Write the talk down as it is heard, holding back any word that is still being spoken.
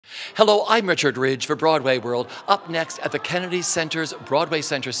Hello, I'm Richard Ridge for Broadway World. Up next at the Kennedy Center's Broadway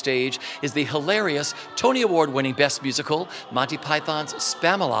Center stage is the hilarious Tony Award-winning Best Musical, Monty Python's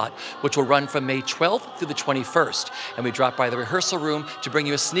Spamalot, which will run from May 12th through the 21st. And we drop by the rehearsal room to bring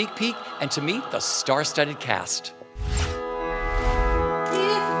you a sneak peek and to meet the star-studded cast.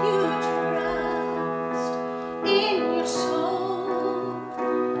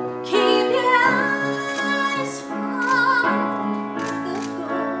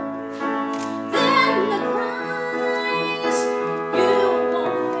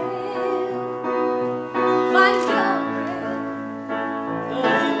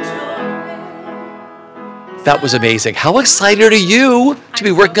 That was amazing. How excited are you to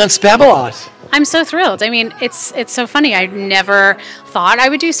be working on Spamalot? I'm so thrilled. I mean, it's so funny. I never thought I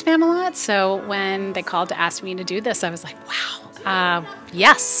would do Spamalot. So when they called to ask me to do this, I was like, wow,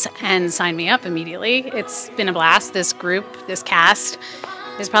 yes, and signed me up immediately. It's been a blast. This group, this cast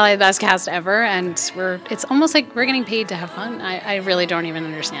is probably the best cast ever, and it's almost like we're getting paid to have fun. I really don't even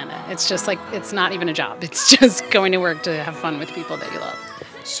understand it. It's just like, it's not even a job. It's just going to work to have fun with people that you love.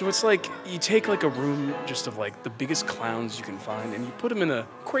 So it's like you take like a room just of like the biggest clowns you can find and you put them in a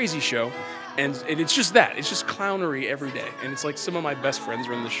crazy show and it's just that. It's just clownery every day. And it's like some of my best friends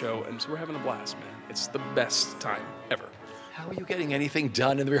are in the show and so we're having a blast, man. It's the best time ever. How are you getting anything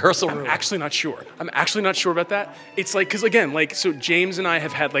done in the rehearsal room? I'm actually not sure. I'm actually not sure about that. It's like, because again, like, so James and I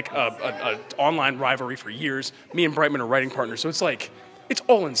have had like a online rivalry for years. Me and Brightman are writing partners. So it's like, it's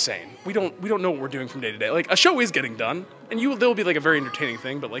all insane. We don't know what we're doing from day to day. Like a show is getting done, and there'll be like a very entertaining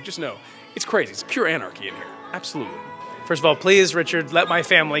thing, but like just know, it's crazy. It's pure anarchy in here. Absolutely. First of all, please, Richard, let my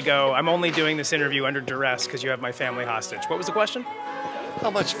family go. I'm only doing this interview under duress because you have my family hostage. What was the question?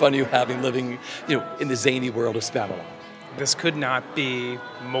 How much fun are you having living, in the zany world of Spamalot? This could not be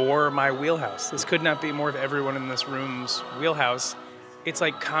more my wheelhouse. This could not be more of everyone in this room's wheelhouse. It's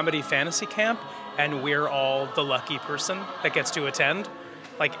like comedy fantasy camp, and we're all the lucky person that gets to attend.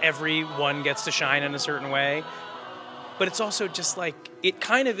 Like everyone gets to shine in a certain way. But it's also just like, it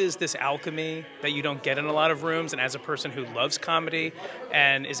kind of is this alchemy that you don't get in a lot of rooms. And as a person who loves comedy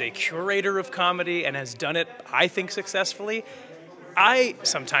and is a curator of comedy and has done it, I think, successfully, I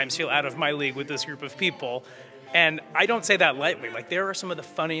sometimes feel out of my league with this group of people. And I don't say that lightly. Like, there are some of the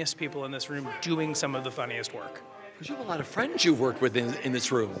funniest people in this room doing some of the funniest work. Because you have a lot of friends you've worked with in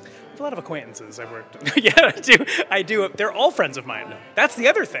this room. I have a lot of acquaintances I've worked with. Yeah, I do. They're all friends of mine. That's the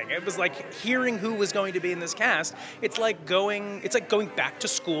other thing. It was like hearing who was going to be in this cast. It's like going back to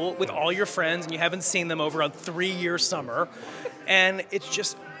school with all your friends and you haven't seen them over a 3-year summer. And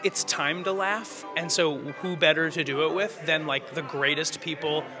it's time to laugh. And so who better to do it with than like the greatest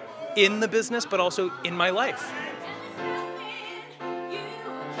people in the business, but also in my life.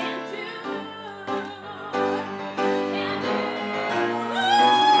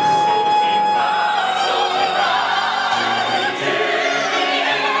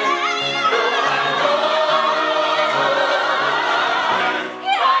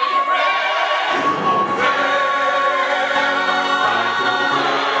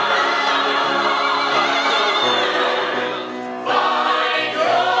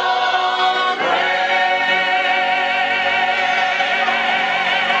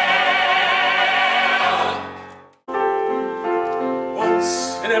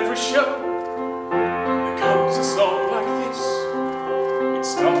 In every show, there comes a song like this. It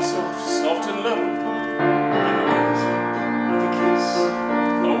starts off soft and low, and ends up with a kiss.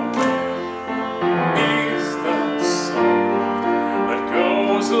 Oh, where is the song that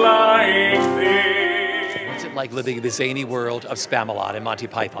goes like this? What's it like living in the zany world of Spamalot and Monty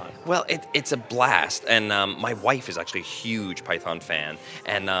Python? Well, it's a blast, and my wife is actually a huge Python fan.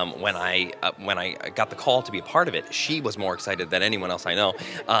 And when I got the call to be a part of it, she was more excited than anyone else I know.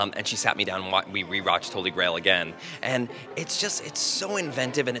 And she sat me down and we rewatched Holy Grail again. And it's so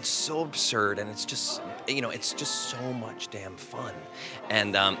inventive and it's so absurd and it's just so much damn fun.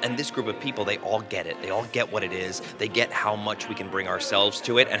 And this group of people, they all get it. They all get what it is. They get how much we can bring ourselves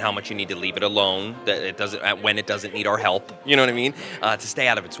to it and how much you need to leave it alone. That it doesn't when it doesn't need our help. You know what I mean? To stay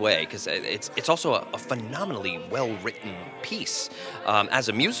out of its way, because it's also a phenomenally well-written piece as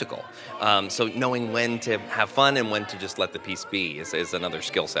a musical. So knowing when to have fun and when to just let the piece be is another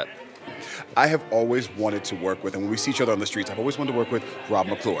skill set. I have always wanted to work with, and when we see each other on the streets, I've always wanted to work with Rob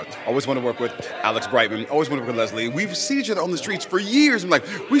McClure. I always wanted to work with Alex Brightman. Always wanted to work with Leslie. We've seen each other on the streets for years. I'm like,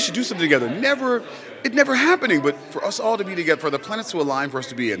 we should do something together. It never happening, but for us all to be together, for the planets to align, for us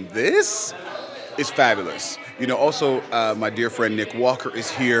to be in this, is fabulous. Also, my dear friend Nick Walker is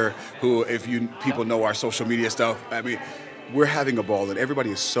here, who, if people know our social media stuff, I mean, we're having a ball, and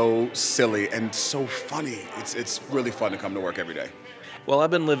everybody is so silly and so funny. It's really fun to come to work every day. Well,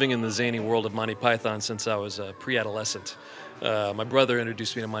 I've been living in the zany world of Monty Python since I was a pre-adolescent. My brother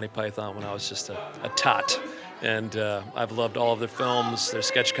introduced me to Monty Python when I was just a tot. And I've loved all of their films, their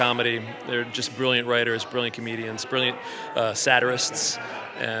sketch comedy. They're just brilliant writers, brilliant comedians, brilliant satirists.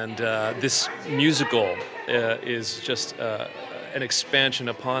 And this musical is just an expansion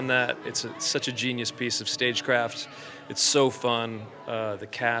upon that. It's such a genius piece of stagecraft. It's so fun. The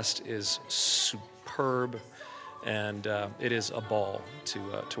cast is superb. And it is a ball to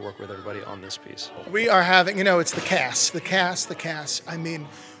work with everybody on this piece. We are having, it's the cast. I mean,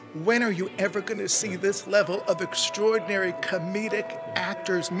 when are you ever going to see this level of extraordinary comedic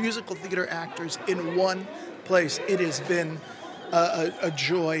actors, musical theater actors in one place? It has been a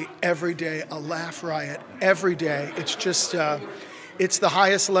joy every day, a laugh riot every day. It's just, it's the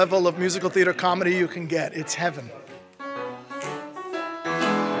highest level of musical theater comedy you can get. It's heaven.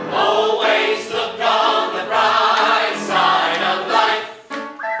 Always look on the bright side of life.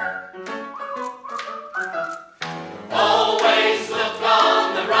 Always look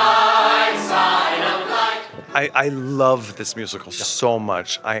on the right side of life. I love this musical so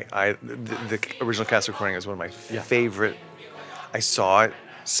much. The original cast recording is one of my favorite. I saw it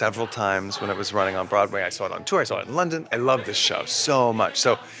several times when it was running on Broadway. I saw it on tour. I saw it in London. I love this show so much.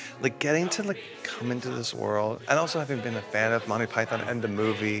 So, getting to come into this world, and also having been a fan of Monty Python and the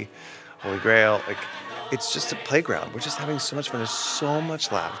movie Holy Grail, it's just a playground. We're just having so much fun. There's so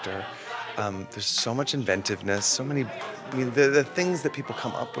much laughter. There's so much inventiveness. So many. I mean, the things that people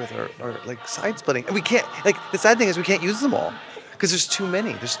come up with are side-splitting, and we can't. The sad thing is we can't use them all. Because there's too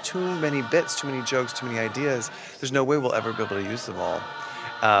many. There's too many bits, too many jokes, too many ideas. There's no way we'll ever be able to use them all.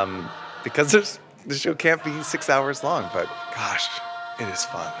 Because the show can't be 6 hours long, but gosh, it is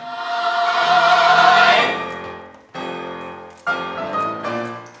fun.